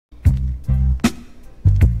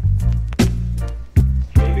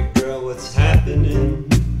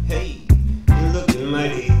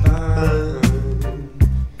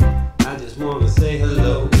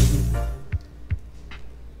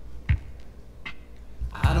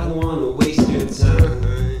don't wanna waste your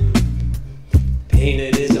time.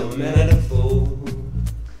 Painted is a metaphor,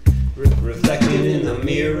 reflected in the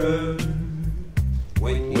mirror.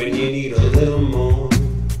 When you need a little more,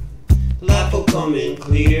 life will come in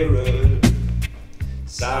clearer.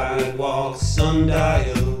 Sidewalk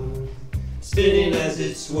sundial, spinning as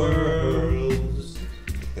it swirls.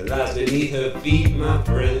 It lies beneath her feet, my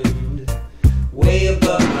friend, way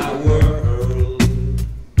above my world.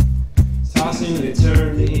 Tossing and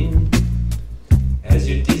turning as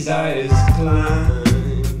your desires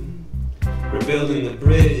climb. Rebuilding the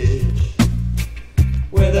bridge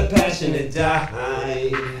where the passionate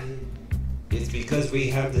die. It's because we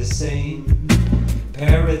have the same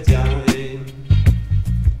paradigm.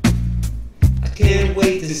 I can't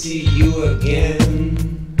wait to see you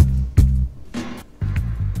again.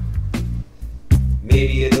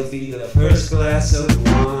 Maybe it'll be the first glass of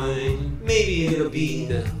wine. Maybe it'll be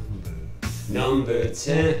number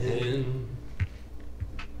 10.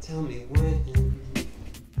 Tell me when.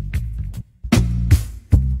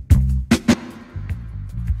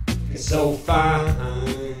 It's so fine.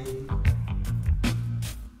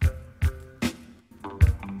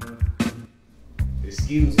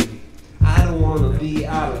 Excuse me, I don't wanna be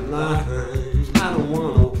out of line. I don't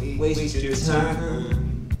wanna waste your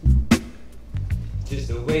time. Just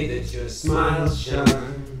the way that your smile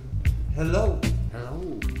shine. Hello,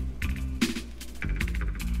 hello.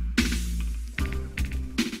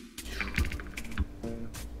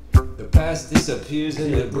 The past disappears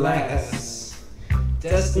in the glass.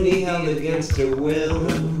 Destiny held against her will.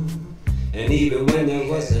 And even when there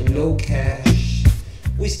wasn't no cash,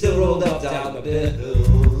 we still rolled up dollar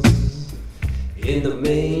bills in the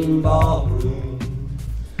main ballroom,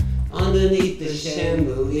 underneath the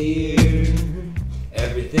chandelier.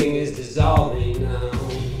 Everything is dissolving now,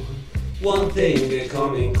 one thing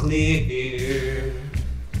becoming clear,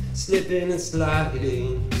 slipping and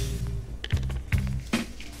sliding.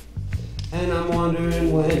 And I'm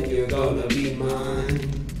wondering when you're gonna be mine.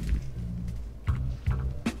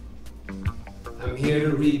 I'm here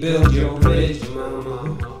to rebuild your bridge,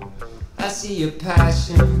 mama. I see your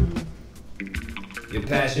passion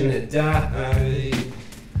that died.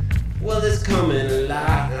 Well, it's coming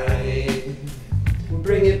alive. We'll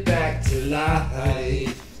bring it back to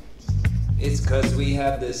life. It's 'cause we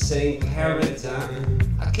have the same paradigm.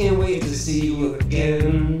 I can't wait to see you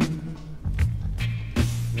again.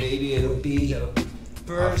 Maybe it'll be our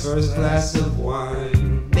first glass of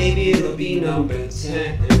wine. Maybe it'll be number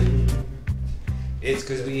 10. It's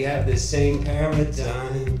 'cause we have the same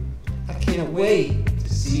paradigm. I can't wait to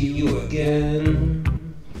see you again.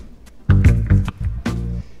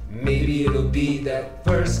 Maybe it'll be that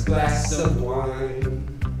first glass of wine.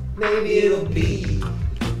 Maybe it'll be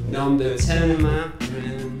number 10, my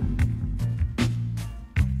friend.